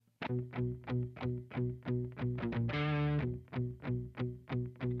Well,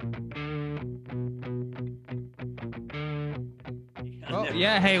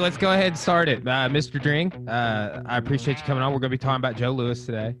 yeah. Hey, let's go ahead and start it. Mr. Dring, I appreciate you coming on. We're going to be talking about Joe Louis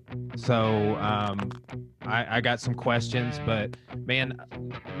today. So I got some questions, but man,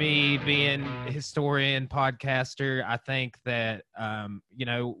 me being historian, podcaster, I think that,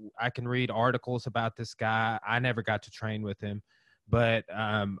 I can read articles about this guy. I never got to train with him, but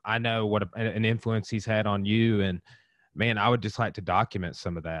I know what an influence he's had on you. And man, I would just like to document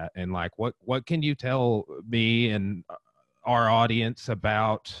some of that. And like, what can you tell me and our audience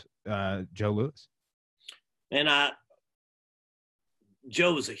about Joe Louis? And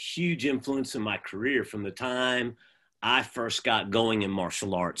Joe was a huge influence in my career from the time I first got going in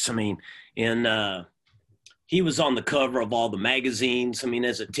martial arts. I mean, he was on the cover of all the magazines. I mean,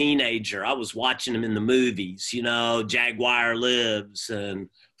 as a teenager, I was watching him in the movies, Jaguar Lives and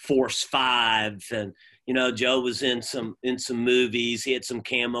Force 5. And, Joe was in some movies. He had some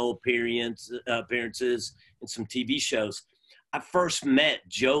cameo appearances in some TV shows. I first met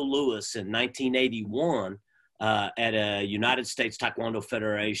Joe Louis in 1981 at a United States Taekwondo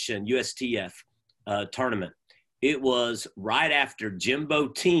Federation, USTF tournament. It was right after Jim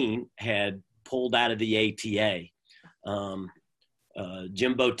Botein had pulled out of the ATA.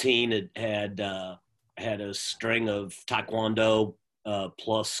 Jim Botein had a string of Taekwondo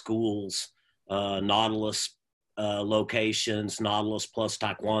plus schools, Nautilus locations, Nautilus plus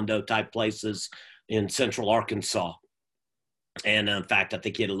Taekwondo type places in central Arkansas. And in fact, I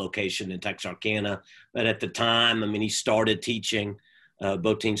think he had a location in Texarkana. But at the time, I mean, he started teaching.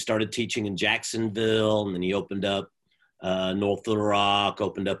 Botein started teaching in Jacksonville, and then he opened up North Little Rock,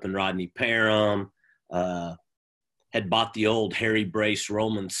 opened up in Rodney Parham, had bought the old Harry Brace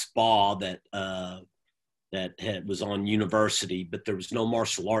Roman Spa that was on University, but there was no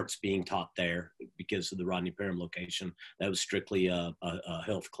martial arts being taught there because of the Rodney Parham location. That was strictly a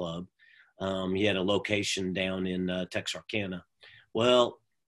health club. He had a location down in Texarkana. Well,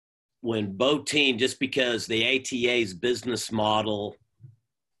 when Botein, just because the ATA's business model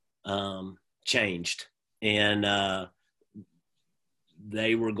changed and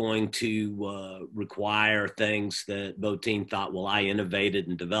they were going to require things that Botein thought, well, I innovated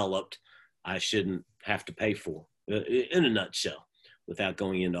and developed, I shouldn't have to pay for, in a nutshell, without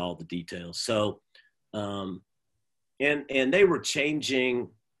going into all the details. So, and they were changing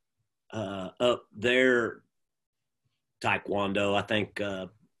up their Taekwondo. I think,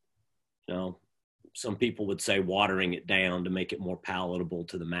 some people would say watering it down to make it more palatable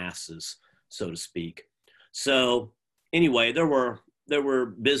to the masses, so to speak. So anyway, there were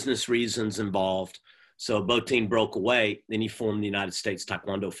business reasons involved. So Botein broke away, then he formed the United States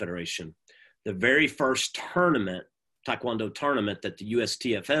Taekwondo Federation. The very first Taekwondo tournament that the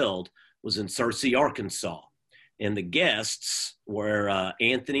USTF held was in Searcy, Arkansas. And the guests were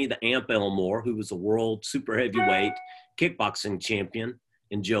Anthony the Amp Elmore, who was a world super heavyweight kickboxing champion,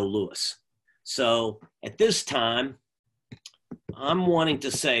 and Joe Louis. So at this time, I'm wanting to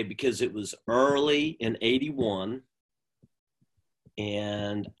say, because it was early in 81,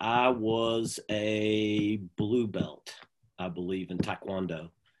 and I was a blue belt, I believe, in Taekwondo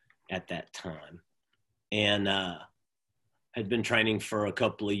at that time. And had been training for a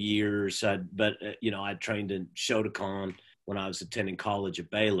couple of years, but I trained in Shotokan when I was attending college at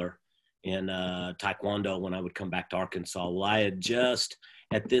Baylor, and Taekwondo when I would come back to Arkansas. Well, I had just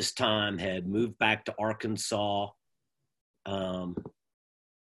at this time had moved back to Arkansas. Let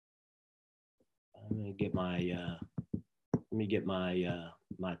me get my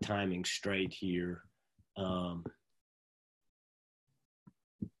my timing straight here.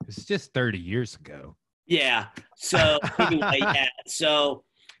 It's just 30 years ago. Yeah. So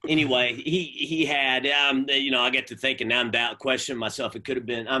anyway, he had, I get to thinking now, I'm questioning myself. It could have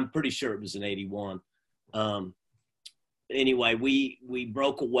been, I'm pretty sure it was in 81. Anyway, we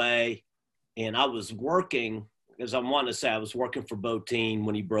broke away, and I was working, as I want to say, I was working for Botein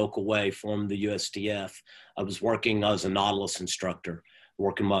when he broke away from the USTF. I was working as a Nautilus instructor,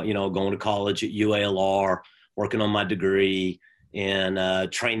 working my, going to college at UALR, working on my degree,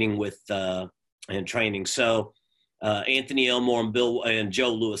 and training with, So Anthony Elmore and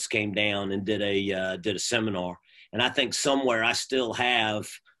Joe Louis came down and did a seminar. And I think somewhere I still have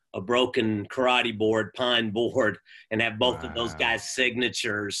a broken karate board, pine board, and have both of those guys'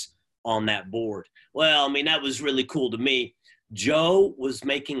 signatures on that board. Well, I mean, that was really cool to me. Joe was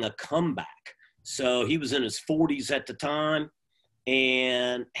making a comeback. So he was in his 40s at the time,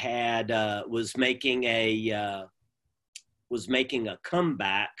 and was making a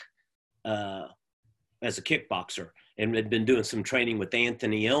comeback as a kickboxer. and had been doing some training with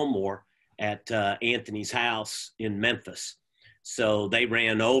Anthony Elmore at Anthony's house in Memphis. So they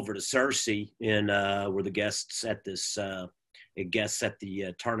ran over to Searcy and were the guests at this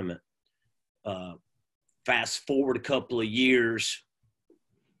tournament. Fast forward a couple of years,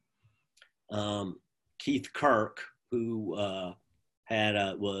 Keith Kirk, who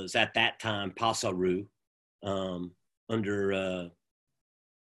was at that time Pasaru under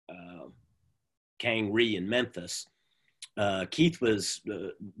Kang Ree in Memphis. Keith was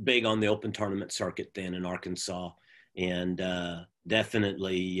big on the open tournament circuit then in Arkansas, and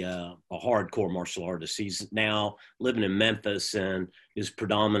definitely a hardcore martial artist. He's now living in Memphis and is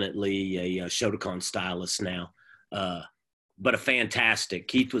predominantly a Shotokan stylist now. But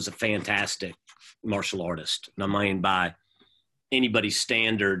Keith was a fantastic martial artist. And I mean, by anybody's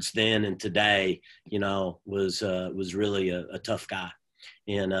standards then and today, was really a tough guy.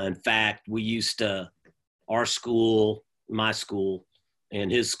 And in fact, we used to, our school, my school,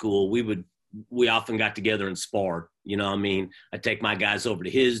 and his school, we often got together and sparred. I'd take my guys over to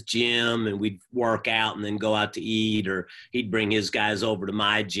his gym and we'd work out and then go out to eat, or he'd bring his guys over to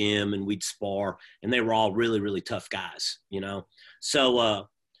my gym and we'd spar. And they were all really, really tough guys, So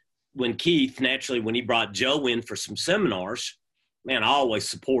when Keith, naturally, when he brought Joe in for some seminars, man, I always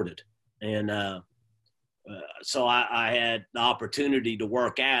supported. And so I had the opportunity to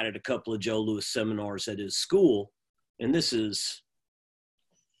work out at a couple of Joe Louis seminars at his school. And this is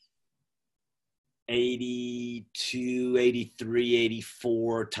 82, 83,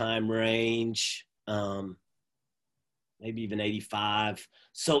 84 time range, maybe even 85.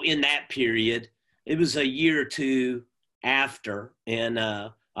 So in that period, it was a year or two after, and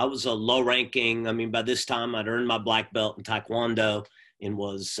I was a low ranking. By this time I'd earned my black belt in Taekwondo and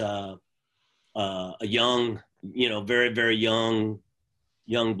was a young, very, very young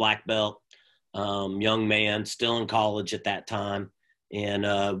black belt, young man, still in college at that time. And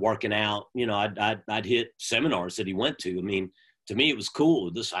working out, I'd hit seminars that he went to. To me, it was cool.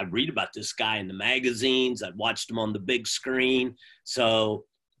 I'd read about this guy in the magazines. I'd watched him on the big screen. So,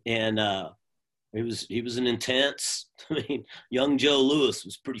 and he was an intense. Young Joe Louis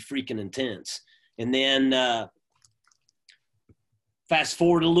was pretty freaking intense. And then fast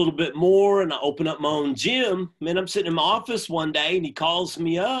forward a little bit more, and I open up my own gym. Man, I'm sitting in my office one day, and he calls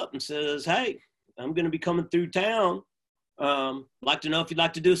me up and says, "Hey, I'm going to be coming through town. Like to know if you'd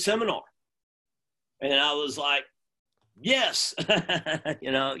like to do a seminar." And I was like, yes,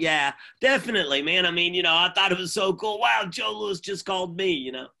 yeah, definitely, man. I thought it was so cool. Wow, Joe Louis just called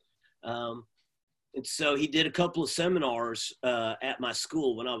me, and so he did a couple of seminars at my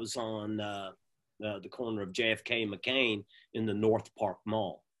school when I was on the corner of JFK and McCain in the North Park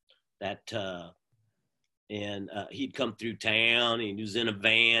Mall. And he'd come through town. He was in a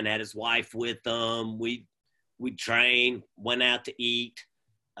van, had his wife with him. We'd train, went out to eat,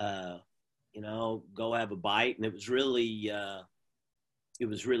 go have a bite. And it was really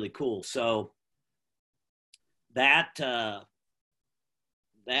cool. So that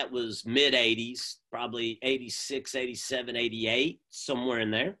was mid 80s, probably 86, 87, 88, somewhere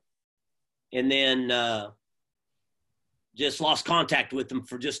in there. And then just lost contact with him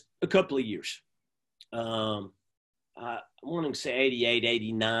for just a couple of years. I want to say 88,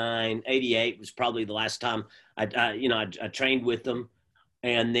 89, 88 was probably the last time I trained with them.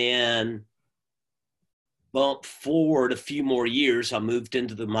 And then bump forward a few more years, I moved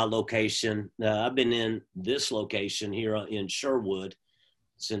into my location. I've been in this location here in Sherwood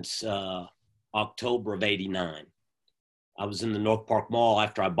since October of 89. I was in the North Park Mall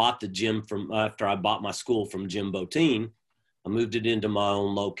after I bought my school from Jim Botine. I moved it into my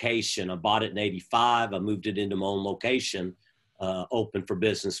own location. I bought it in 85. I moved it into my own location, open for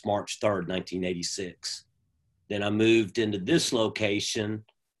business March 3rd, 1986. Then I moved into this location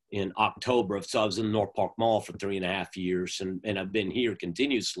in October. So I was in the North Park Mall for 3.5 years, and I've been here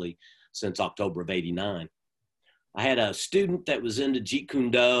continuously since October of 89. I had a student that was into Jeet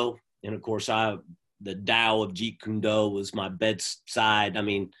Kune Do, and of course the Tao of Jeet Kune Do was my bedside.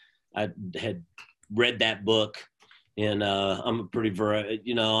 I had read that book. And I'm a pretty,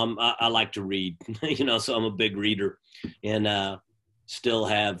 I like to read, so I'm a big reader, and still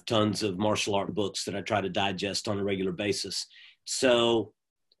have tons of martial art books that I try to digest on a regular basis. So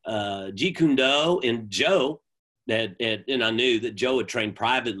Jeet Kune Do and Joe, and I knew that Joe had trained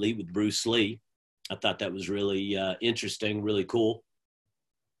privately with Bruce Lee. I thought that was really interesting, really cool.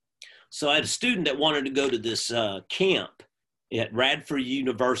 So I had a student that wanted to go to this camp at Radford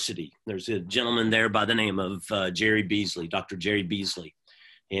University. There's a gentleman there by the name of Jerry Beasley, Dr. Jerry Beasley.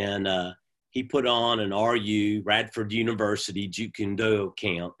 And he put on an Radford University Jeet Kune Do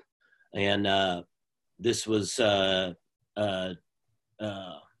camp. And this was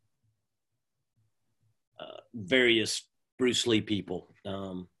various Bruce Lee people,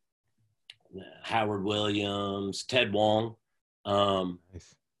 Howard Williams, Ted Wong,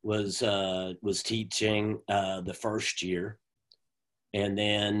 Nice. was teaching the first year, and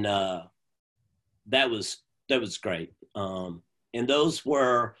then that was great. And those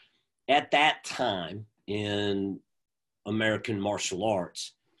were at that time in American martial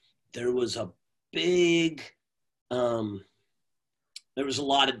arts. There was a big, there was a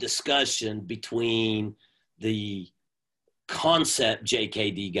lot of discussion between the concept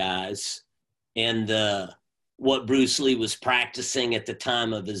JKD guys and what Bruce Lee was practicing at the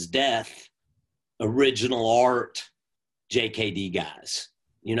time of his death, original art JKD guys.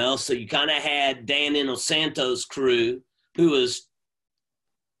 You know, so you kind of had Dan Inosanto's crew, who was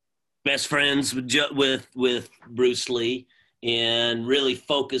best friends with Bruce Lee, and really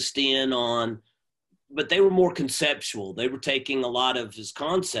focused in on, but they were more conceptual. They were taking a lot of his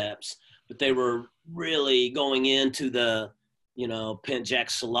concepts, but they were really going into the, you know, Pencak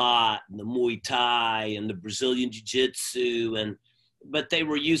Silat and the Muay Thai and the Brazilian Jiu-Jitsu, but they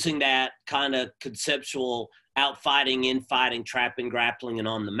were using that kind of conceptual outfighting, infighting, trapping, grappling, and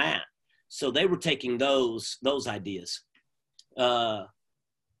on the mat. So they were taking those ideas. Then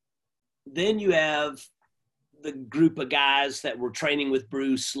you have the group of guys that were training with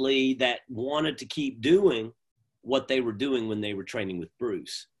Bruce Lee that wanted to keep doing what they were doing when they were training with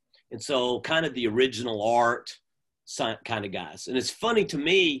Bruce. And so kind of the original art kind of guys. And it's funny to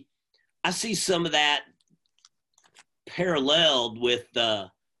me, I see some of that paralleled with the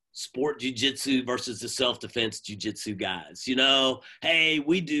sport jiu-jitsu versus the self-defense jiu-jitsu guys. You know, hey,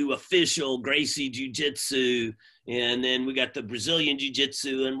 we do official Gracie jiu-jitsu, and then we got the Brazilian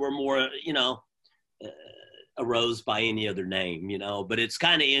jiu-jitsu, and we're more, you know, arose by any other name, you know. But it's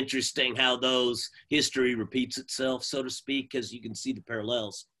kind of interesting how those history repeats itself, so to speak, because you can see the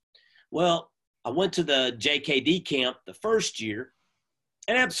parallels. Well, I went to the JKD camp the first year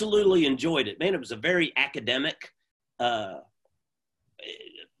and absolutely enjoyed it. Man, it was a very academic.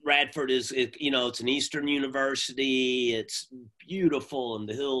 Radford is, you know, it's an Eastern university. It's beautiful in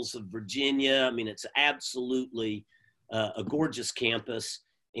the hills of Virginia. I mean, it's absolutely a gorgeous campus.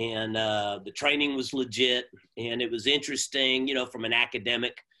 And the training was legit. And it was interesting, you know, from an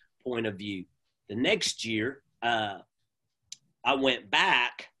academic point of view. The next year, I went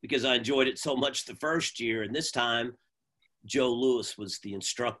back because I enjoyed it so much the first year. And this time, Joe Louis was the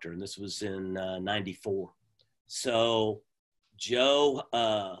instructor. And this was in 94. So Joe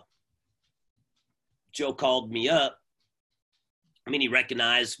called me up. I mean, he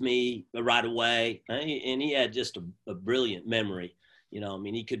recognized me right away, and he had just a brilliant memory. You know, I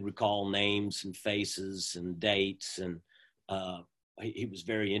mean, he could recall names and faces and dates, and he was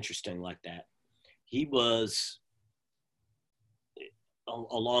very interesting like that. He was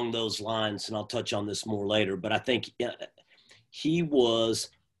along those lines, and I'll touch on this more later, but I think he was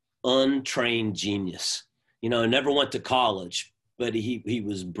untrained genius. You know, never went to college, but he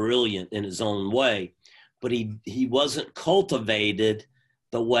was brilliant in his own way. But he wasn't cultivated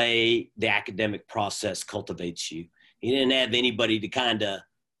the way the academic process cultivates you. He didn't have anybody to kind of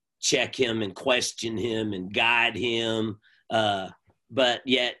check him and question him and guide him. But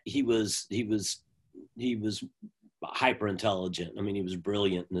yet he was hyper intelligent. I mean, he was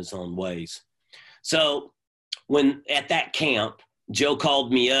brilliant in his own ways. So when at that camp, Joe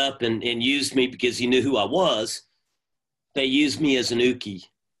called me up and used me because he knew who I was. They used me as an uke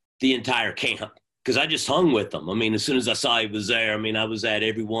the entire camp because I just hung with them. I mean, as soon as I saw he was there, I mean, I was at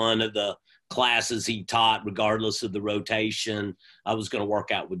every one of the classes he taught, regardless of the rotation. I was going to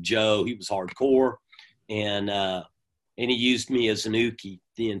work out with Joe. He was hardcore, and he used me as an uke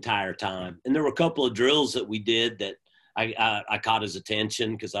the entire time. And there were a couple of drills that we did that I caught his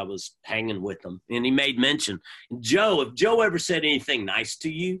attention because I was hanging with him. And he made mention, Joe, if Joe ever said anything nice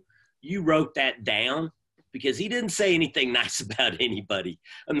to you, you wrote that down, because he didn't say anything nice about anybody.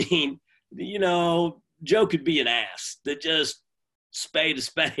 I mean, you know, Joe could be an ass that just spade a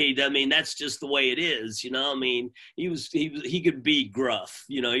spade. I mean, that's just the way it is, you know. I mean, he could be gruff,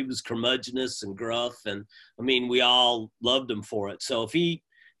 you know. He was curmudgeonous and gruff, and I mean, we all loved him for it. So if he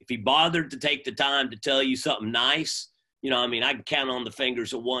bothered to take the time to tell you something nice, you know, I mean, I can count on the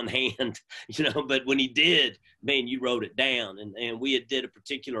fingers of one hand, you know, but when he did, man, you wrote it down. And we had did a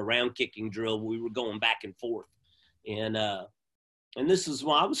particular round kicking drill. We were going back and forth. And this is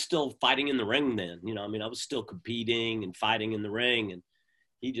why I was still fighting in the ring then, you know. I mean, I was still competing and fighting in the ring. And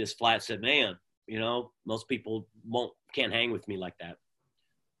he just flat said, man, you know, most people can't hang with me like that.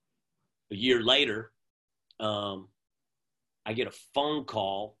 A year later, I get a phone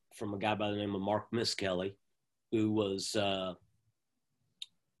call from a guy by the name of Mark Miskelly, who was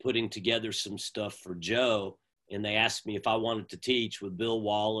putting together some stuff for Joe. And they asked me if I wanted to teach with Bill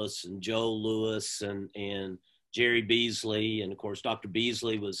Wallace and Joe Louis and Jerry Beasley. And of course, Dr.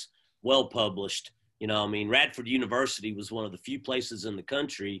 Beasley was well published. You know, I mean, Radford University was one of the few places in the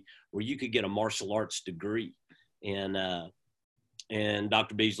country where you could get a martial arts degree. And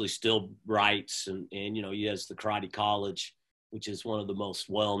Dr. Beasley still writes, and you know, he has the Karate College, which is one of the most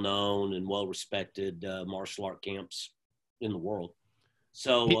well-known and well-respected martial art camps in the world.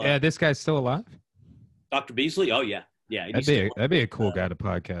 So this guy's still alive? Dr. Beasley? Oh, yeah. Yeah. That'd be a cool guy to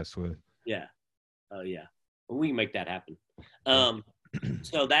podcast with. Yeah. Oh, yeah. Well, we can make that happen.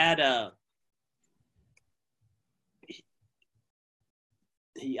 So that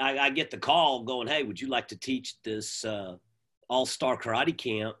I get the call going, hey, would you like to teach this all-star karate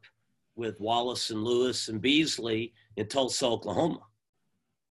camp with Wallace and Lewis and Beasley in Tulsa, Oklahoma?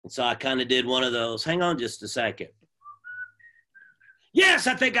 And so I kind of did one of those, hang on just a second. Yes,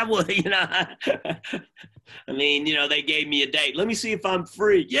 I think I would, you know. I mean, you know, they gave me a date. Let me see if I'm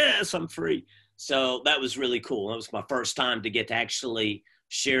free. Yes, I'm free. So that was really cool. That was my first time to get to actually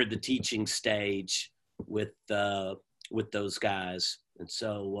share the teaching stage with those guys. And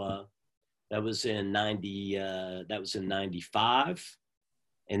so that was in 95.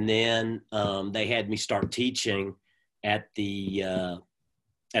 And then they had me start teaching at the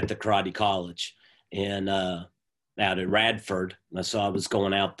Karate College. And out at Radford. So I was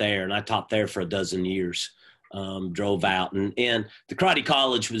going out there, and I taught there for a dozen years, drove out. And the Karate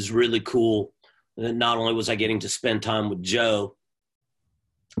College was really cool. And not only was I getting to spend time with Joe,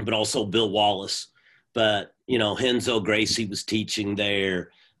 but also Bill Wallace. But, you know, Henzo Gracie was teaching there,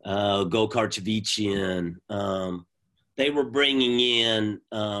 Gokar Chavichian. They were bringing in,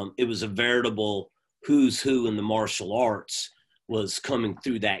 it was a veritable who's who in the martial arts was coming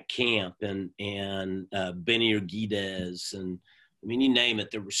through that camp, and Benny Urquidez, and I mean, you name it.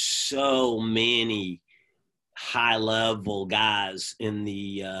 There were so many high level guys in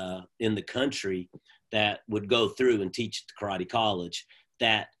the country that would go through and teach at the Karate College.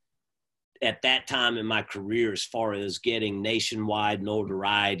 That at that time in my career, as far as getting nationwide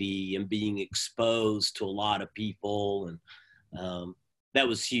notoriety and being exposed to a lot of people, and that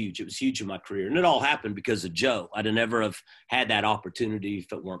was huge. It was huge in my career. And it all happened because of Joe. I'd never have had that opportunity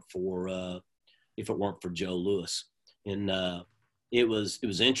if it weren't for Joe Louis. And it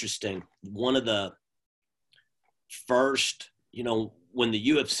was interesting. One of the first, you know, when the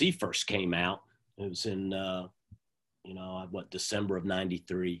UFC first came out, it was in, December of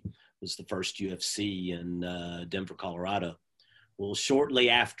 93 was the first UFC in Denver, Colorado. Well, shortly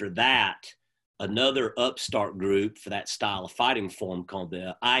after that, another upstart group for that style of fighting form called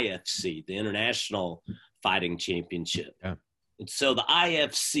the IFC, the International Fighting Championship. Yeah. And so the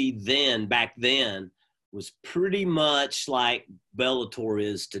IFC back then, was pretty much like Bellator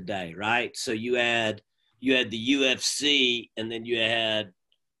is today, right? So you had the UFC, and then you had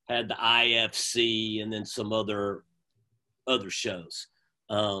the IFC, and then some other shows.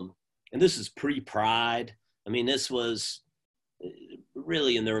 And this is pre-Pride. I mean, this was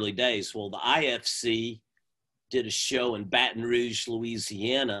really in the early days. Well, the IFC did a show in Baton Rouge,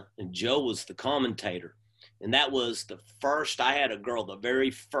 Louisiana, and Joe was the commentator. And that was the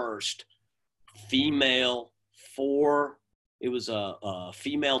very first female it was a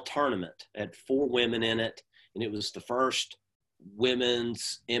female tournament, had 4 women in it. And it was the first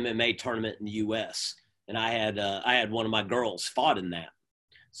women's MMA tournament in the U.S. And I had one of my girls fought in that.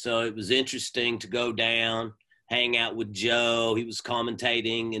 So it was interesting to go down, hang out with Joe. He was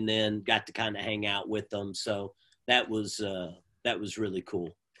commentating, and then got to kind of hang out with them. So that was really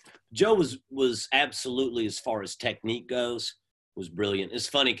cool. Joe was absolutely, as far as technique goes, was brilliant. It's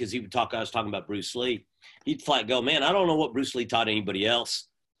funny because I was talking about Bruce Lee. He'd flat go, man, I don't know what Bruce Lee taught anybody else.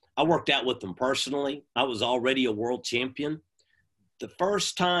 I worked out with him personally. I was already a world champion. The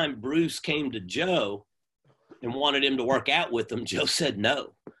first time Bruce came to Joe and wanted him to work out with him, Joe said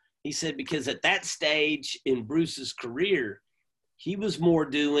no. He said, because at that stage in Bruce's career, he was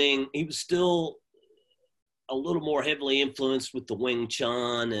still a little more heavily influenced with the Wing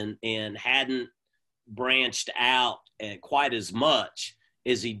Chun and hadn't branched out quite as much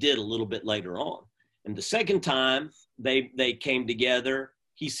as he did a little bit later on. And the second time they came together,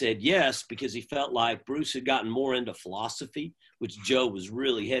 he said yes, because he felt like Bruce had gotten more into philosophy, which Joe was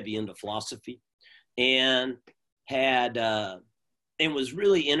really heavy into philosophy, and was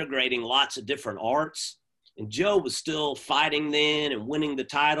really integrating lots of different arts. And Joe was still fighting then and winning the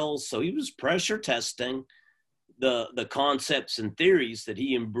titles. So he was pressure testing the concepts and theories that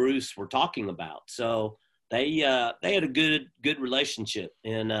he and Bruce were talking about. So they had a good relationship,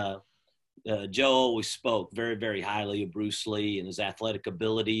 and Joe always spoke very, very highly of Bruce Lee and his athletic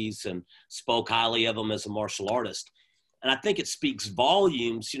abilities, and spoke highly of him as a martial artist. And I think it speaks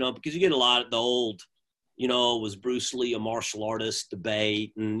volumes, because you get a lot of the old, was Bruce Lee a martial artist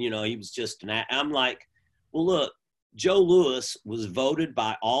debate, and he was just I'm like, well, look, Joe Louis was voted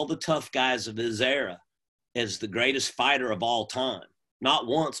by all the tough guys of his era as the greatest fighter of all time, not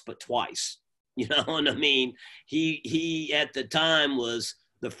once but twice. You know what I mean? He at the time was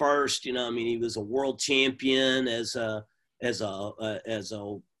the first. He was a world champion as a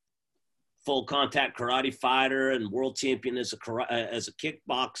full contact karate fighter, and world champion as a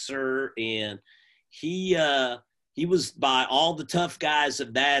kickboxer, and he was, by all the tough guys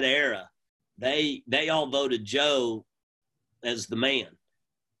of that era, they all voted Joe as the man.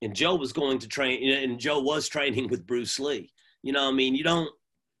 And Joe was going to train, and Joe was training with Bruce Lee. You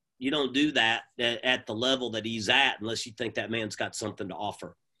don't do that at the level that he's at unless you think that man's got something to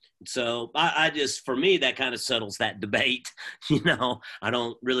offer. So I just, for me, that kind of settles that debate. I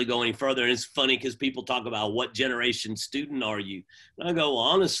don't really go any further. And it's funny because people talk about what generation student are you? And I go, well,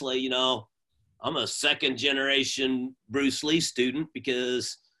 honestly, I'm a second generation Bruce Lee student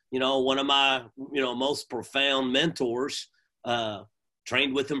because, one of my, most profound mentors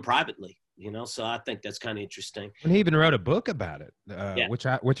trained with him privately. So I think that's kind of interesting. And he even wrote a book about it, Yeah. which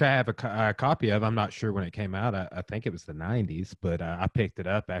I have a copy of. I'm not sure when it came out. I think it was the 90s, but I picked it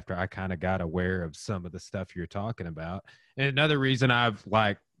up after I kind of got aware of some of the stuff you're talking about. And another reason I've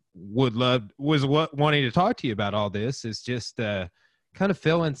wanting to talk to you about all this is just kind of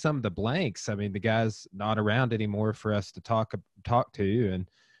fill in some of the blanks. I mean, the guy's not around anymore for us to talk to, and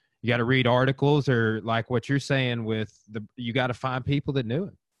you got to read articles, or like what you're saying with you got to find people that knew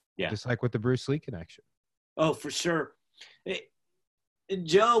him. Yeah. Just like with the Bruce Lee connection. Oh, for sure.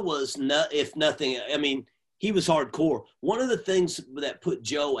 Joe was, if nothing, he was hardcore. One of the things that put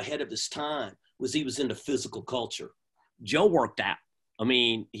Joe ahead of his time was he was into physical culture. Joe worked out.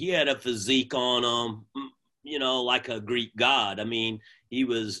 He had a physique on him, like a Greek god. He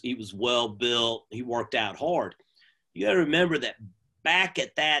was well built. He worked out hard. You got to remember that back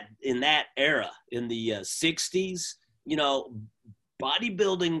in that era, in the 60s,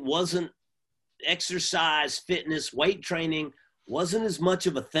 bodybuilding wasn't, exercise, fitness, weight training wasn't as much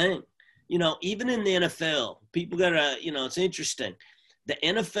of a thing. Even in the NFL, people gotta, it's interesting. The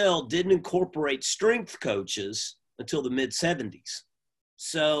NFL didn't incorporate strength coaches until the mid 70s.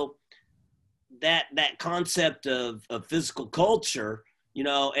 So that concept of physical culture,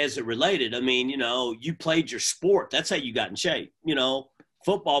 as it related, you played your sport. That's how you got in shape.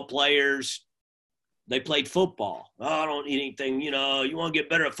 Football players, they played football. Oh, I don't need anything. You want to get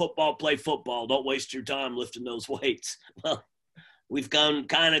better at football, play football. Don't waste your time lifting those weights. Well, we've come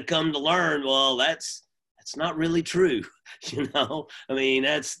to learn, well, that's not really true.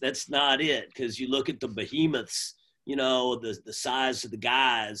 That's not it. Because you look at the behemoths, the size of the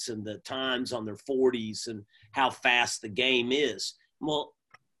guys and the times on their 40s and how fast the game is. Well,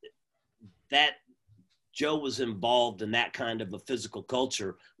 that Joe was involved in that kind of a physical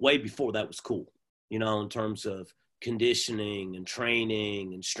culture way before that was cool. In terms of conditioning and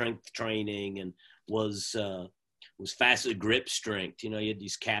training and strength training, and was fast at grip strength. You had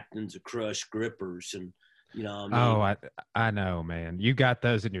these captains of Crush grippers, and Oh, I know, man. You got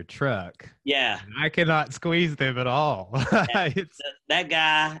those in your truck. Yeah, I cannot squeeze them at all. that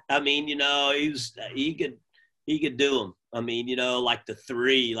guy. He could do them. Like the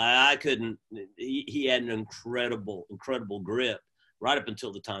three. Like I couldn't. He had an incredible grip right up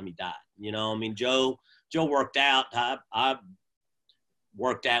until the time he died. Joe worked out. I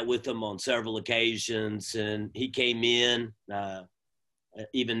worked out with him on several occasions, and he came in,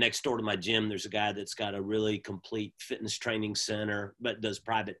 even next door to my gym. There's a guy that's got a really complete fitness training center, but does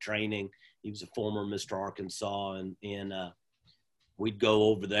private training. He was a former Mr. Arkansas, and we'd go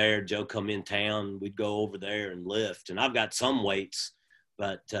over there. Joe come in town, we'd go over there and lift. And I've got some weights,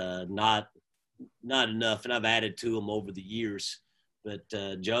 but not enough, and I've added to them over the years. But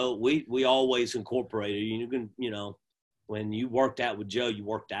Joe, we always incorporated. When you worked out with Joe, you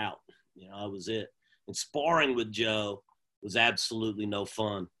worked out. That was it. And sparring with Joe was absolutely no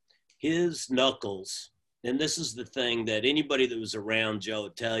fun. His knuckles, and this is the thing that anybody that was around Joe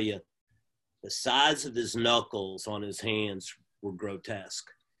would tell you, the size of his knuckles on his hands were grotesque.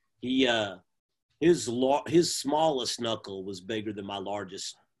 His smallest knuckle was bigger than my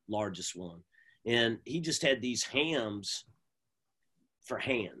largest one, and he just had these hams for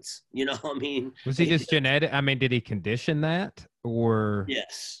hands. Was he just genetic? Did he condition that, or?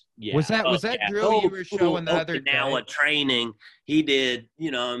 Yes. Yeah. Was that Oh, was that yeah. drill you Old were school showing the other Okinawa day? training. He did,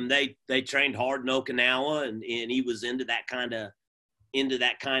 and they trained hard in Okinawa, and he was into that kind of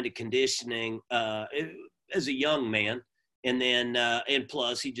conditioning as a young man. And then and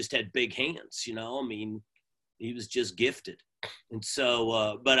plus he just had big hands. I mean, he was just gifted. And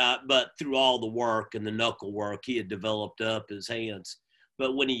so, but through all the work and the knuckle work, he had developed up his hands.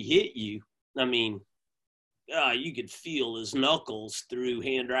 But when he hit you, I mean, you could feel his knuckles through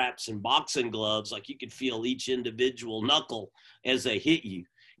hand wraps and boxing gloves. Like you could feel each individual knuckle as they hit you.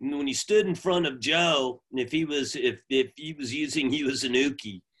 And when you stood in front of Joe, and if he was using you as an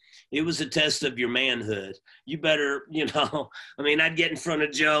uke, it was a test of your manhood. You better, I mean, I'd get in front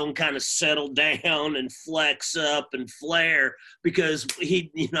of Joe and kind of settle down and flex up and flare because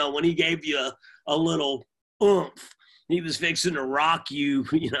when he gave you a little oomph, he was fixing to rock you,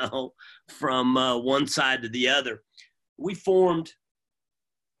 from one side to the other. We formed,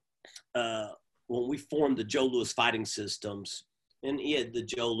 when we formed the Joe Louis Fighting Systems, and he had the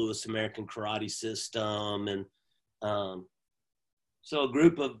Joe Louis American Karate System, and so a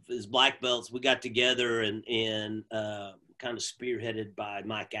group of his black belts, we got together and kind of spearheaded by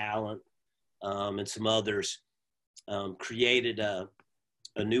Mike Allen and some others, created a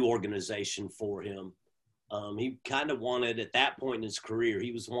new organization for him. He kind of wanted, at that point in his career,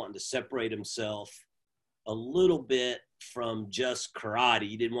 he was wanting to separate himself a little bit from just karate.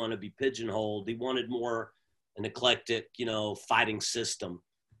 He didn't want to be pigeonholed. He wanted more an eclectic, fighting system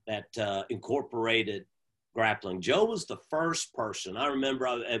that incorporated grappling. Joe was the first person. I remember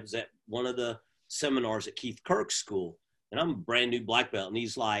I was at one of the seminars at Keith Kirk's school, and I'm a brand new black belt, and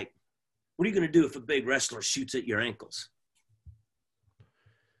he's like, "What are you going to do if a big wrestler shoots at your ankles?"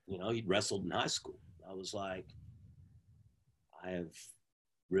 He'd wrestled in high school. I was like, I have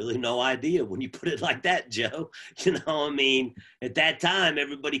really no idea when you put it like that, Joe. I mean, at that time,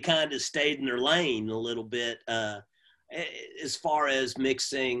 everybody kind of stayed in their lane a little bit as far as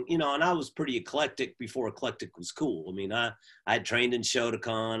mixing, and I was pretty eclectic before eclectic was cool. I mean, I trained in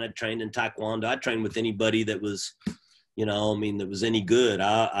Shotokan, I trained in Taekwondo, I trained with anybody that was, that was any good.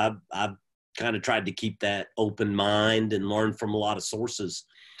 I kind of tried to keep that open mind and learn from a lot of sources,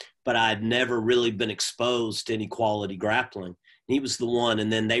 but I'd never really been exposed to any quality grappling. He was the one.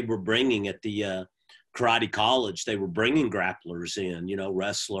 And then they were bringing at the karate college, they were bringing grapplers in,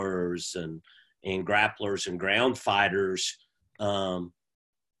 wrestlers and grapplers and ground fighters, from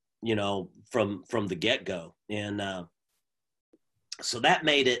the get-go. And so that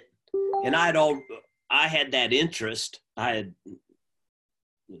made it, and I had that interest. I had,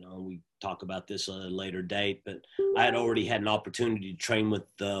 we talk about this at a later date, but I had already had an opportunity to train with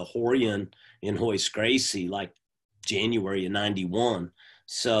Horian in Hoist Gracie, like January of 91.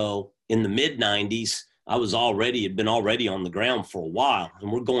 So in the mid 90s, I had been already on the ground for a while,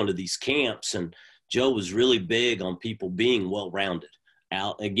 and we're going to these camps, and Joe was really big on people being well-rounded,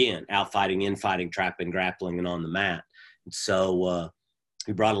 out fighting, infighting, trapping, grappling, and on the mat. And so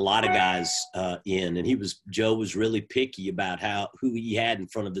he brought a lot of guys in, and Joe was really picky about who he had in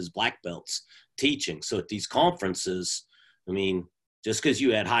front of his black belts teaching. So at these conferences, I mean, just because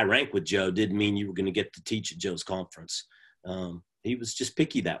you had high rank with Joe didn't mean you were going to get to teach at Joe's conference. He was just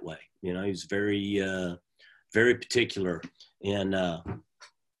picky that way. He was very, very particular. And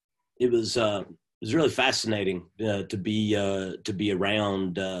it was really fascinating to be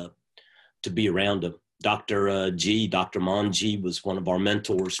around him. Dr. Monji was one of our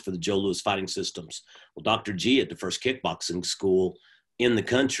mentors for the Joe Louis Fighting Systems. Well, Dr. G at the first kickboxing school in the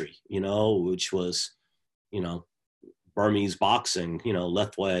country, which was, Burmese boxing,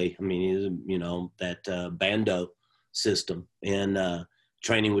 Lethwei. I mean, that Bando system. And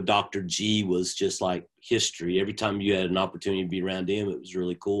training with Dr. G was just like history. Every time you had an opportunity to be around him, it was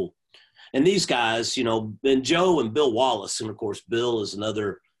really cool. And these guys, and Joe and Bill Wallace, and of course, Bill is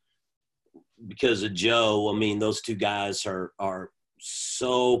another, because of Joe. I mean, those two guys are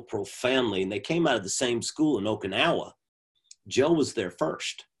so profoundly, and they came out of the same school in Okinawa. Joe was there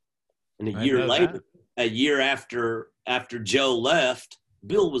first. And a year later, a year after Joe left,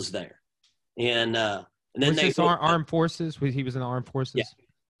 Bill was there. And then was they armed forces. He was in the armed forces. Yeah.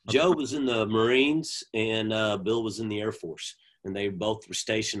 Okay. Joe was in the Marines, and Bill was in the Air Force, and they both were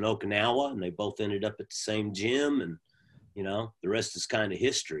stationed in Okinawa, and they both ended up at the same gym, and the rest is kind of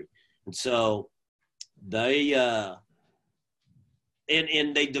history. And so they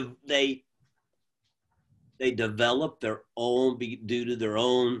they developed their own due to their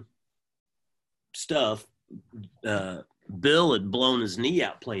own stuff. Bill had blown his knee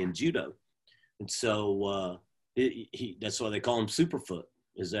out playing judo, and so that's why they call him Superfoot.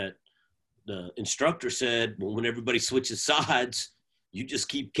 Is that the instructor said, well, when everybody switches sides, you just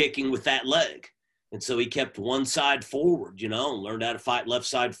keep kicking with that leg. And so he kept one side forward, and learned how to fight left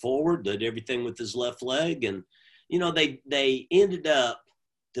side forward, did everything with his left leg. And, they ended up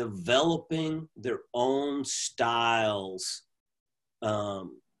developing their own styles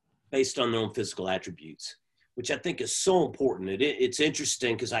based on their own physical attributes, which I think is so important. It's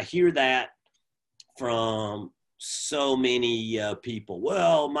interesting because I hear that from so many people.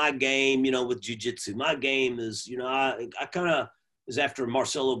 Well, my game, with jiu-jitsu, my game is, I kind of is after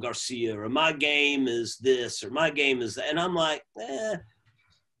Marcelo Garcia, or my game is this, or my game is that. And I'm like,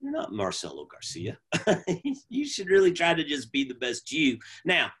 you're not Marcelo Garcia. You should really try to just be the best you.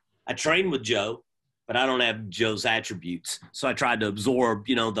 Now, I train with Joe, but I don't have Joe's attributes. So I tried to absorb,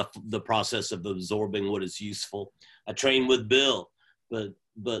 the process of absorbing what is useful. I train with Bill, but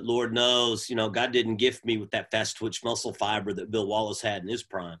Lord knows, God didn't gift me with that fast twitch muscle fiber that Bill Wallace had in his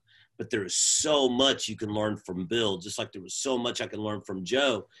prime. But there is so much you can learn from Bill, just like there was so much I can learn from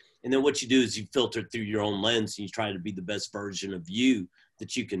Joe. And then what you do is you filter through your own lens and you try to be the best version of you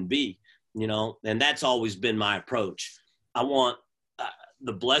that you can be, and that's always been my approach. I want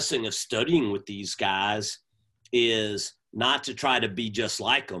the blessing of studying with these guys is not to try to be just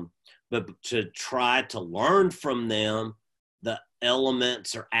like them, but to try to learn from them the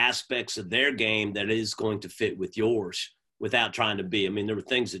elements or aspects of their game that is going to fit with yours without trying to be. I mean, there were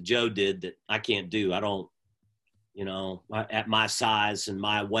things that Joe did that I can't do. I don't, at my size and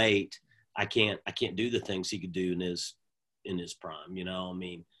my weight, I can't do the things he could do in his prime,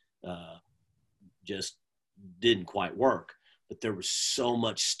 just didn't quite work. But there was so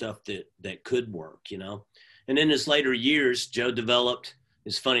much stuff that could work, And in his later years, Joe developed,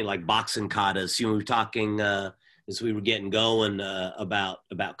 it's funny, like boxing katas. We were talking as we were getting going about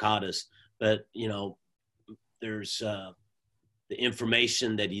katas. But, there's the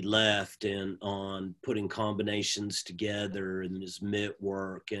information that he left on putting combinations together, and his mitt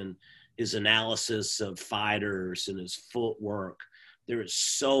work and his analysis of fighters and his footwork. There is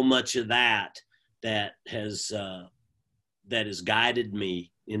so much of that has guided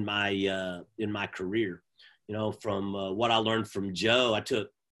me in my career. From what I learned from Joe, I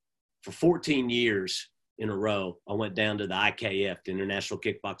took for 14 years in a row. I went down to the IKF, the International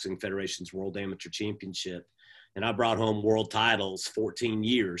Kickboxing Federation's World Amateur Championship, and I brought home world titles 14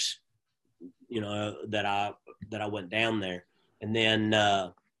 years. That I went down there, and then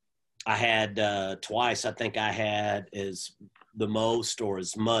I had twice. I think I had as the most or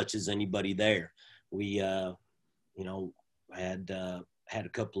as much as anybody there. We, had a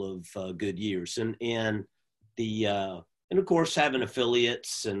couple of good years, and of course having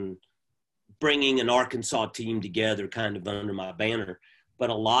affiliates and bringing an Arkansas team together, kind of under my banner. But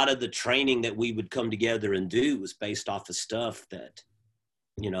a lot of the training that we would come together and do was based off of stuff that,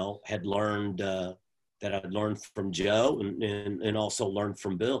 had learned that I'd learned from Joe and also learned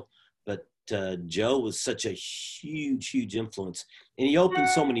from Bill. But Joe was such a huge influence. And he opened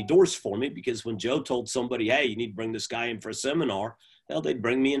so many doors for me, because when Joe told somebody, hey, you need to bring this guy in for a seminar, hell, they'd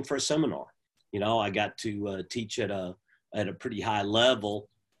bring me in for a seminar. I got to teach at a pretty high level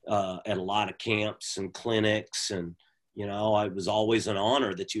at a lot of camps and clinics. And, it was always an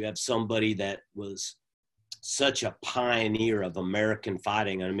honor that you have somebody that was such a pioneer of American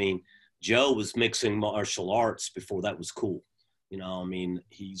fighting. I mean, Joe was mixing martial arts before that was cool.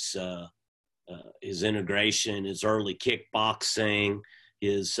 He's his integration, his early kickboxing,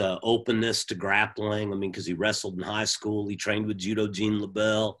 his openness to grappling. Because he wrestled in high school. He trained with Judo Gene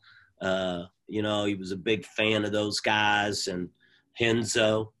LaBelle. He was a big fan of those guys. And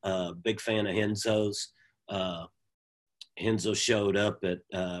Henzo, big fan of Henzo's. Henzo showed up at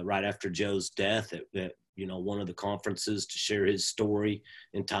right after Joe's death at one of the conferences to share his story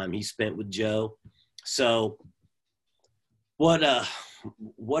and time he spent with Joe. So what a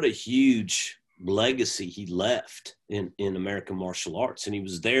huge legacy he left in American martial arts. And he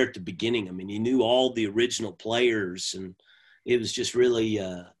was there at the beginning. He knew all the original players, and it was just really,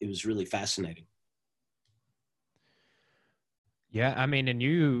 it was really fascinating. Yeah.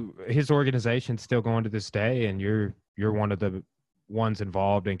 And his organization's still going to this day, and you're one of the ones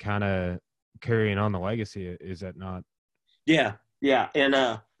involved in kind of carrying on the legacy. Is that not? Yeah. Yeah.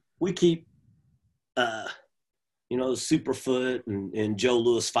 And we keep, Superfoot and Joe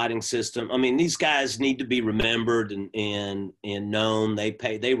Louis fighting system. These guys need to be remembered and known. They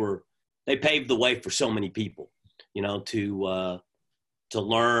paved the way for so many people, to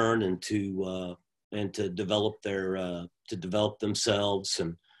learn and to develop themselves.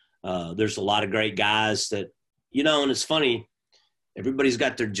 And there's a lot of great guys that, and it's funny, everybody's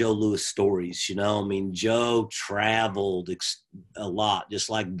got their Joe Louis stories, Joe traveled a lot, just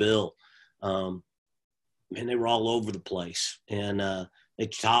like Bill. man, they were all over the place. And they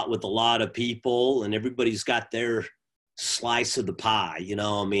taught with a lot of people, and everybody's got their slice of the pie. You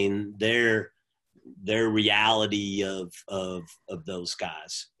know, I mean, their reality of those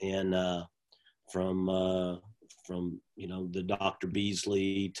guys. And from you know, the Dr.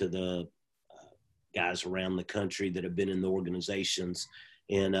 Beasley to the guys around the country that have been in the organizations,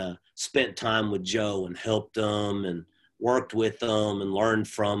 and spent time with Joe and helped them and worked with them and learned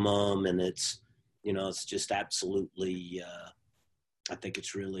from them. And it's, you know, it's just absolutely, I think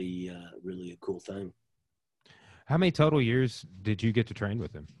it's really, really a cool thing. How many total years did you get to train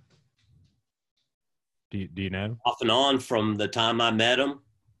with him? Do you know? Off and on from the time I met him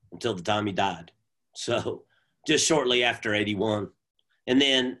until the time he died. So just shortly after 81. And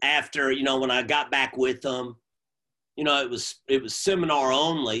then after, you know, when I got back with him, you know, it was seminar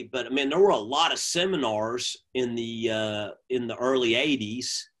only, but I mean, there were a lot of seminars in the early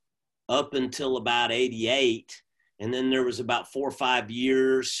 80s up until about 88. And then there was about 4 or 5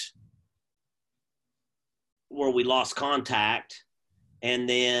 years where we lost contact. And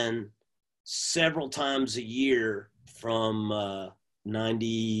then several times a year from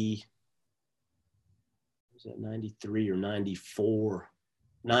 93 or 94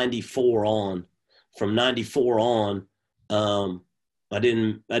 on. From 94 on, I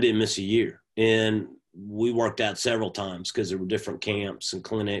didn't miss a year. And we worked out several times because there were different camps and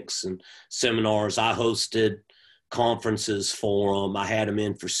clinics and seminars. I hosted conferences for them. I had them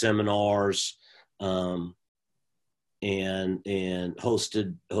in for seminars, and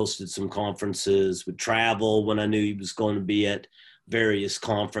hosted some conferences. Would travel when I knew he was going to be at various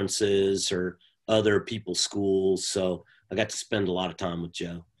conferences or other people's schools. So I got to spend a lot of time with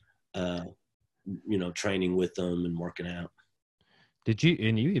Joe, you know, training with them and working out. Did you,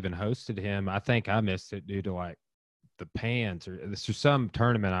 and you even hosted him? I think I missed it due to like the Pans or this was some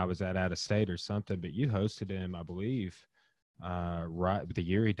tournament I was at out of state or something, but you hosted him, I believe, right the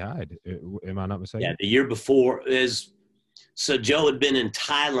year he died. Am I not mistaken? Yeah, the year before so Joe had been in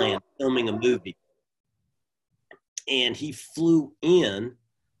Thailand filming a movie, and he flew in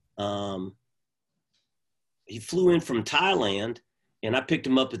from Thailand, and I picked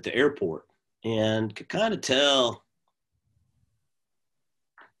him up at the airport and could kind of tell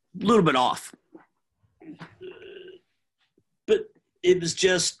a little bit off. But it was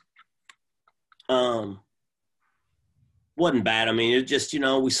just, wasn't bad. I mean, it just, you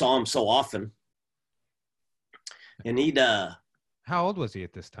know, we saw him so often. And he'd, how old was he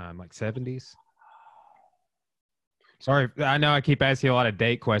at this time? Like 70s? Sorry, I know I keep asking you a lot of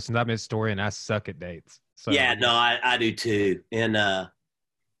date questions. I'm a historian. I suck at dates. So. Yeah, no, I do too. And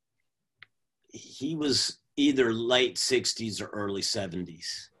he was either late 60s or early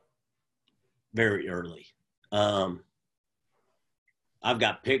 70s. Very early. I've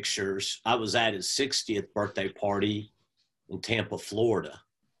got pictures. I was at his 60th birthday party in Tampa, Florida,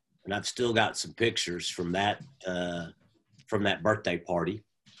 and I've still got some pictures from that birthday party.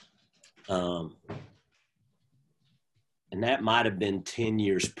 And that might have been 10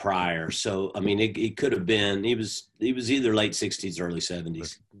 years prior. So, I mean, it could have been, he was either late 60s, early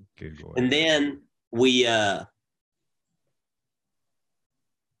 70s. And then we,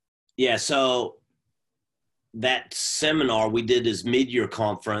 so that seminar, we did his mid-year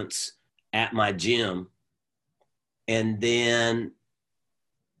conference at my gym. And then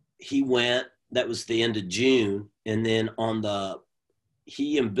he went, that was the end of June. And then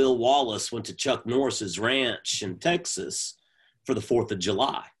he and Bill Wallace went to Chuck Norris's ranch in Texas for the 4th of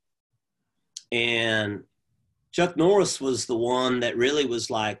July. And Chuck Norris was the one that really was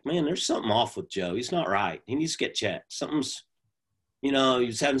like, man, there's something off with Joe. He's not right. He needs to get checked. Something's, you know, he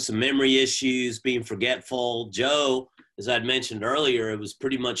was having some memory issues, being forgetful. Joe, as I'd mentioned earlier, was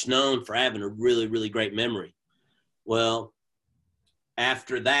pretty much known for having a really, really great memory. Well,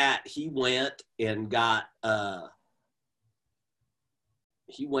 after that, he went and got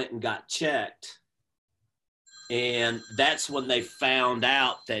checked, and that's when they found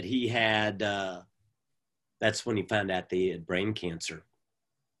out that he had that's when he found out that he had brain cancer.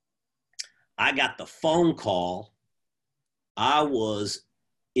 I got the phone call. I was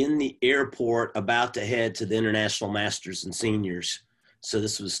in the airport about to head to the International Masters and Seniors. So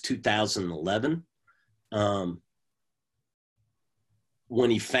this was 2011. When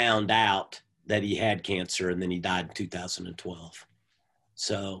he found out that he had cancer, and then he died in 2012.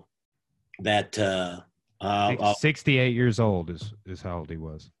 So that 68 years old is how old he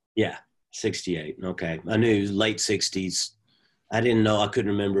was. Yeah, 68. Okay. I knew he was late 60s. I didn't know. I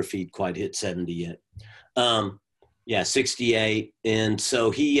couldn't remember if he'd quite hit 70 yet. 68. And so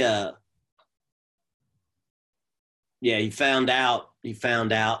he found out,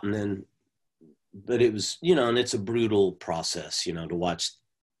 and then but it was, you know, and it's a brutal process, you know, to watch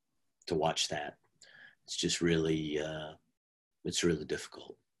that. It's just really, it's really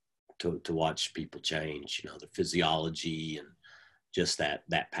difficult to watch people change, you know, the physiology and just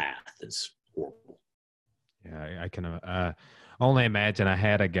that path is horrible. Yeah, I can only imagine. I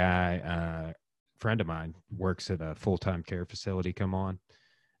had a guy, friend of mine, works at a full-time care facility come on,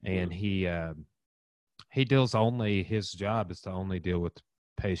 and he deals only, his job is to only deal with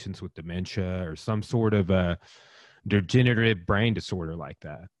patients with dementia or some sort of a degenerative brain disorder like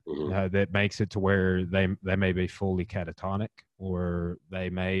that. That makes it to where they may be fully catatonic or they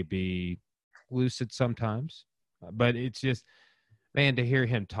may be lucid sometimes. But it's just, man, to hear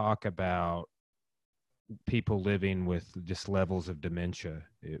him talk about people living with just levels of dementia,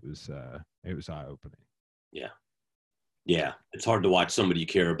 it was eye-opening. Yeah, it's hard to watch somebody you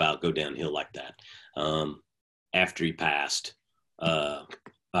care about go downhill like that. After he passed, I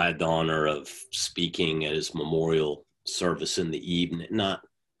had the honor of speaking at his memorial service in the evening.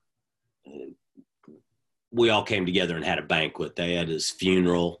 We all came together and had a banquet. They had his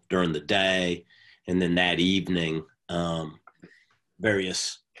funeral during the day, and then that evening,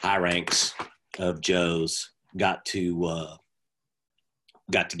 various high ranks of Joe's got to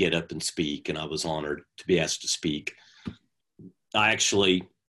get up and speak, and I was honored to be asked to speak.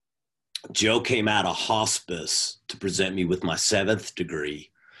 Joe came out of hospice to present me with my 7th degree.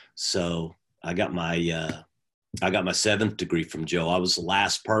 So I got my 7th degree from Joe. I was the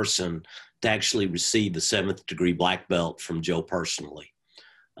last person to actually receive the 7th degree black belt from Joe personally,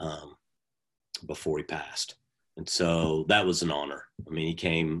 before he passed. And so that was an honor. I mean, he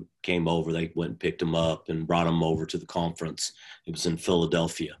came over, they went and picked him up and brought him over to the conference. It was in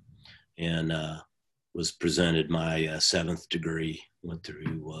Philadelphia, and was presented my 7th degree, went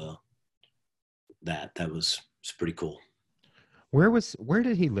through that. That was pretty cool. Where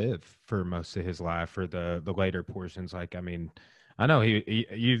did he live for most of his life, or the later portions? Like, I mean, I know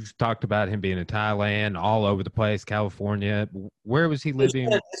you've talked about him being in Thailand, all over the place, California. Where was he living?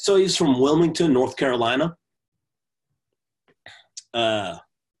 So he's from Wilmington, North Carolina.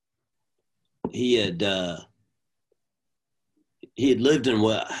 He had lived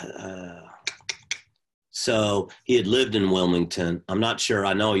in so he had lived in Wilmington. I'm not sure.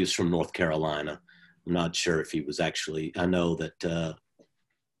 I know he was from North Carolina. I'm not sure if he was actually. I know that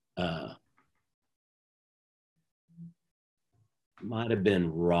might have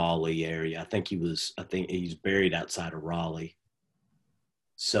been Raleigh area. I think he's buried outside of Raleigh.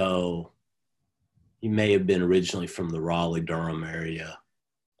 So he may have been originally from the Raleigh-Durham area.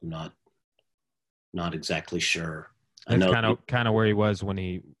 I'm not exactly sure. That's kind of where he was when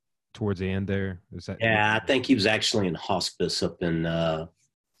he towards the end there. Is that? Yeah, I think he was actually in hospice up in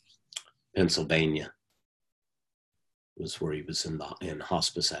Pennsylvania. Was where he was in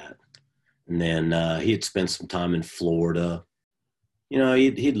hospice at, and then he had spent some time in Florida. You know,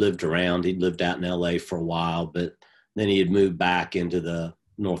 he'd lived around. He'd lived out in L.A. for a while, but then he had moved back into the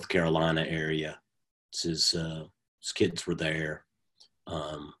North Carolina area. His kids were there.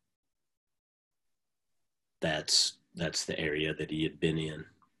 That's the area that he had been in.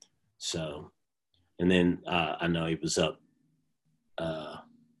 So, and then I know he was up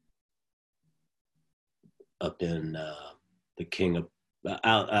in the King of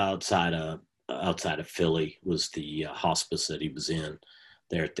outside of Philly was the hospice that he was in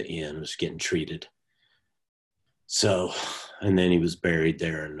there at the end, was getting treated. So, and then he was buried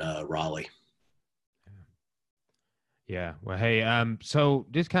there in Raleigh. Yeah. Well, hey, so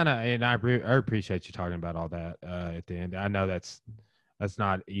just kind of, and I appreciate you talking about all that at the end. I know that's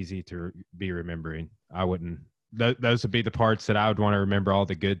not easy to be remembering. I wouldn't. Those would be the parts that I would want to remember, all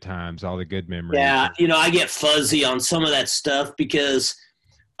the good times, all the good memories. Yeah, you know, I get fuzzy on some of that stuff because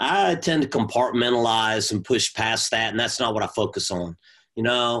I tend to compartmentalize and push past that, and that's not what I focus on. You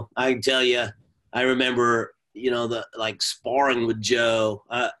know, I can tell you, I remember, you know, like sparring with Joe.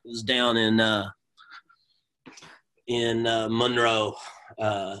 I was down in Monroe,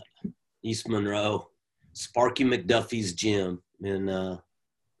 East Monroe, Sparky McDuffie's gym in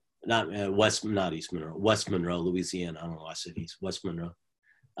West Monroe, Louisiana. I don't know why I said East, West Monroe.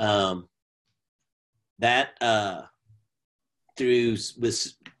 Through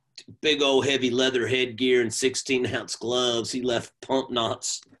with big old heavy leather headgear and 16-ounce gloves, he left pump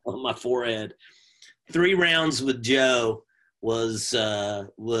knots on my forehead. 3 rounds with Joe was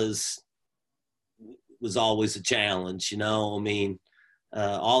always a challenge, you know. I mean,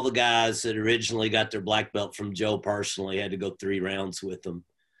 all the guys that originally got their black belt from Joe personally had to go 3 rounds with him.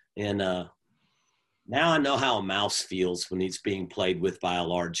 And now I know how a mouse feels when he's being played with by a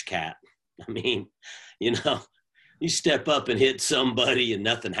large cat. I mean, you know, you step up and hit somebody and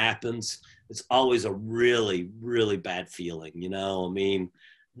nothing happens. it's always a really, really bad feeling, you know. I mean,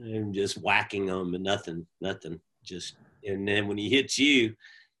 and just whacking them and nothing, just, and then when he hits you,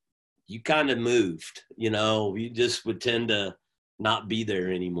 you kind of moved, you know, you just would tend to not be there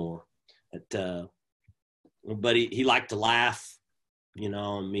anymore. But he liked to laugh, you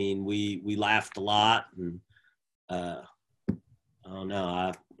know. I mean, we laughed a lot, and I don't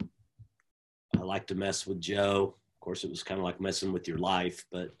know. I like to mess with Joe. Of course, it was kind of like messing with your life,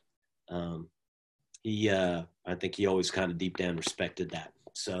 but I think he always kind of deep down respected that.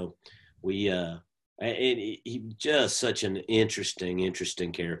 So and he just such an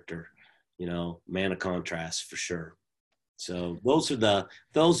interesting character, you know, man of contrast for sure. So those are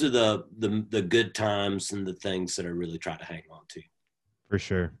the good times and the things that I really try to hang on to. For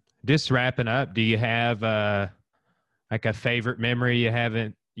sure. Just wrapping up, do you have like a favorite memory you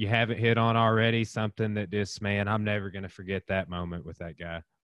haven't hit on already? Something that just, man, I'm never going to forget that moment with that guy.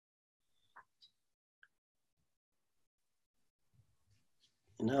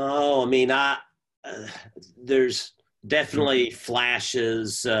 No, I mean, there's definitely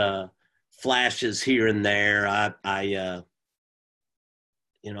flashes here and there.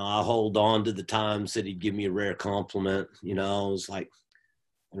 You know, I hold on to the times that he'd give me a rare compliment. You know, it was like,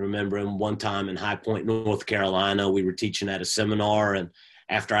 I remember him one time in High Point, North Carolina. We were teaching at a seminar, and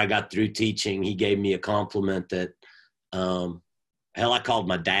after I got through teaching, he gave me a compliment that, hell, I called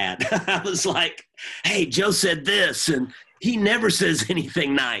my dad. I was like, "Hey, Joe said this," and he never says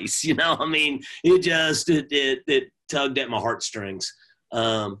anything nice. You know, I mean, it tugged at my heartstrings.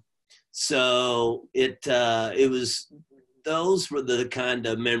 So it was, those were the kind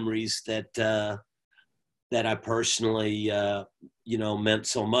of memories that I personally, you know, meant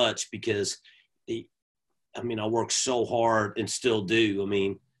so much, because I mean, I worked so hard and still do. I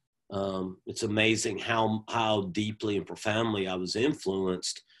mean, it's amazing how deeply and profoundly I was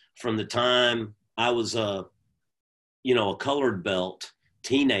influenced from the time I was a colored belt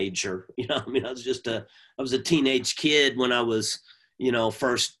teenager. You know, I mean, I was a teenage kid when I was, you know,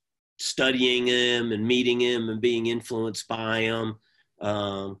 first studying him and meeting him and being influenced by him,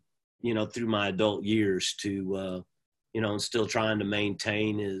 you know, through my adult years to, you know, and still trying to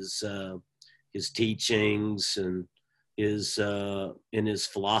maintain his teachings and his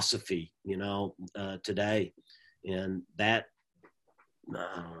philosophy, you know, today. And that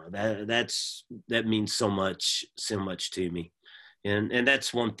means so much to me. And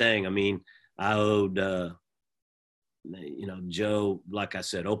that's one thing. I mean, I owed, you know, Joe, like I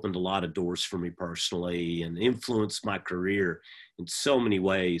said, opened a lot of doors for me personally and influenced my career in so many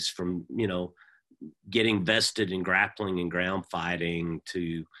ways, from, you know, getting vested in grappling and ground fighting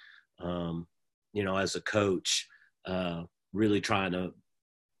to, you know, as a coach, really trying to,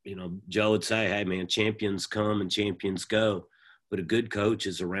 you know, Joe would say, "Hey man, champions come and champions go, but a good coach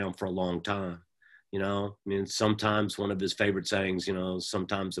is around for a long time." You know, I mean, sometimes one of his favorite sayings, you know,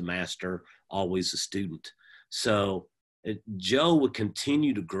 sometimes a master, always a student. So Joe would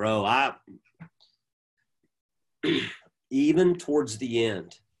continue to grow. Even towards the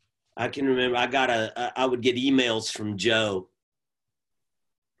end, I can remember I would get emails from Joe,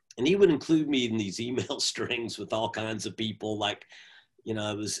 and he would include me in these email strings with all kinds of people. Like, you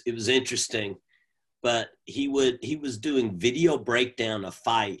know, it was interesting, but he was doing video breakdown of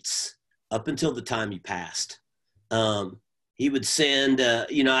fights up until the time he passed. He would send,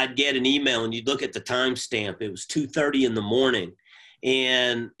 you know, I'd get an email and you'd look at the timestamp. It was 2:30 in the morning,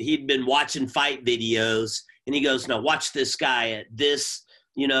 and he'd been watching fight videos, and he goes, "Now watch this guy at this,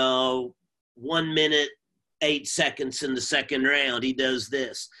 you know, 1 minute, 8 seconds in the second round. He does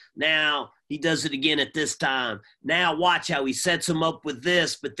this. Now he does it again at this time. Now watch how he sets him up with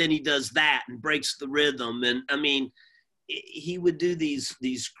this, but then he does that and breaks the rhythm." And I mean, he would do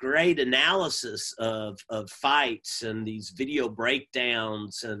these great analysis of fights and these video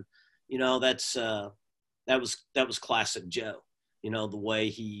breakdowns. And, you know, that was classic Joe, you know, the way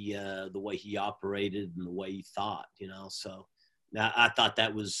he operated and the way he thought, you know. So I thought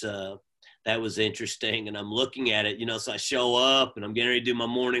that was interesting. And I'm looking at it, you know, so I show up and I'm getting ready to do my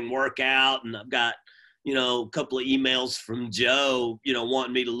morning workout, and I've got, you know, a couple of emails from Joe, you know,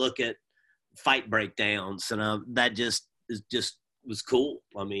 wanting me to look at fight breakdowns. And that just was cool.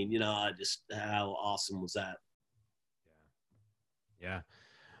 I mean, you know, how awesome was that? Yeah.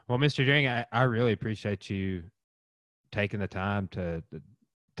 Well, Mr. Dring, I really appreciate you taking the time to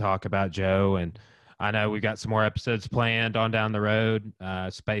talk about Joe. And I know we've got some more episodes planned on down the road,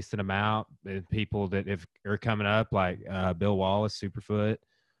 spacing them out with people that are coming up, like Bill Wallace, Superfoot.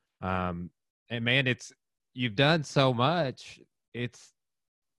 And man, you've done so much.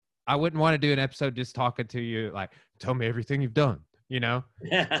 I wouldn't want to do an episode just talking to you, like, tell me everything you've done. you know,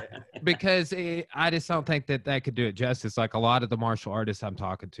 because I just don't think that could do it justice. Like a lot of the martial artists I'm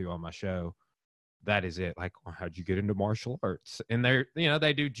talking to on my show, that is it. Like, well, how'd you get into martial arts? And they're,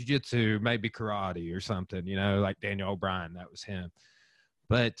 they do jiu-jitsu, maybe karate or something, like Daniel O'Brien, that was him.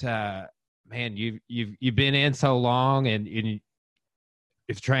 But man, you've been in so long, and you've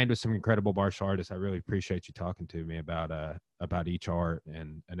trained with some incredible martial artists. I really appreciate you talking to me about each art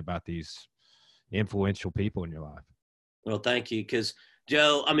and about these influential people in your life. Well, thank you. Because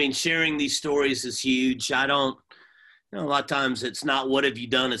Joe, I mean, sharing these stories is huge. I don't, a lot of times it's not what have you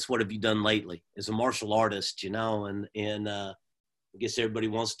done, it's what have you done lately as a martial artist, and I guess everybody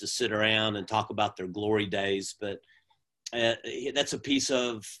wants to sit around and talk about their glory days, but that's a piece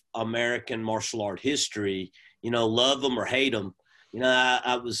of American martial art history, love them or hate them.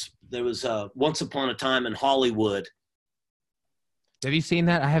 There was Once Upon a Time in Hollywood. Have you seen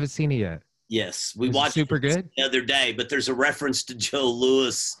that? I haven't seen it yet. Yes. We watched super good the other day, but there's a reference to Joe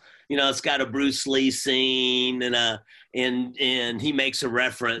Louis. It's got a Bruce Lee scene and he makes a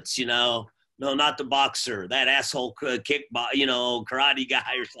reference, no, not the boxer, that asshole karate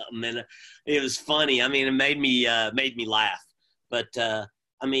guy or something. And it was funny. I mean, it made me laugh, but I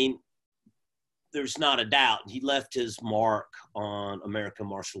mean, there's not a doubt he left his mark on American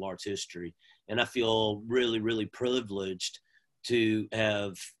martial arts history. And I feel really, really privileged to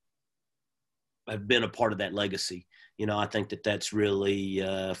have been a part of that legacy. I think that's really,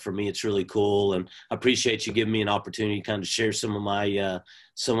 for me, it's really cool. And I appreciate you giving me an opportunity to kind of share some of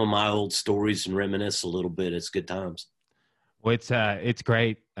my old stories and reminisce a little bit. It's good times. Well, it's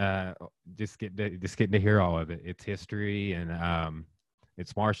great. Just getting to hear all of it. It's history and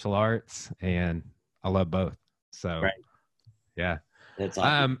it's martial arts, and I love both. So, right. Yeah. That's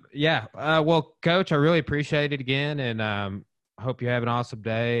awesome. Yeah. Well, Coach, I really appreciate it again. And I hope you have an awesome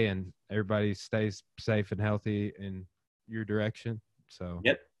day and everybody stays safe and healthy in your direction. So,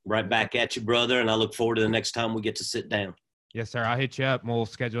 yep. Right back at you, brother. And I look forward to the next time we get to sit down. Yes, sir. I'll hit you up and we'll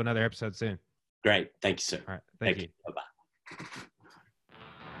schedule another episode soon. Great. Thank you, sir. All right. Thank you. Bye-bye.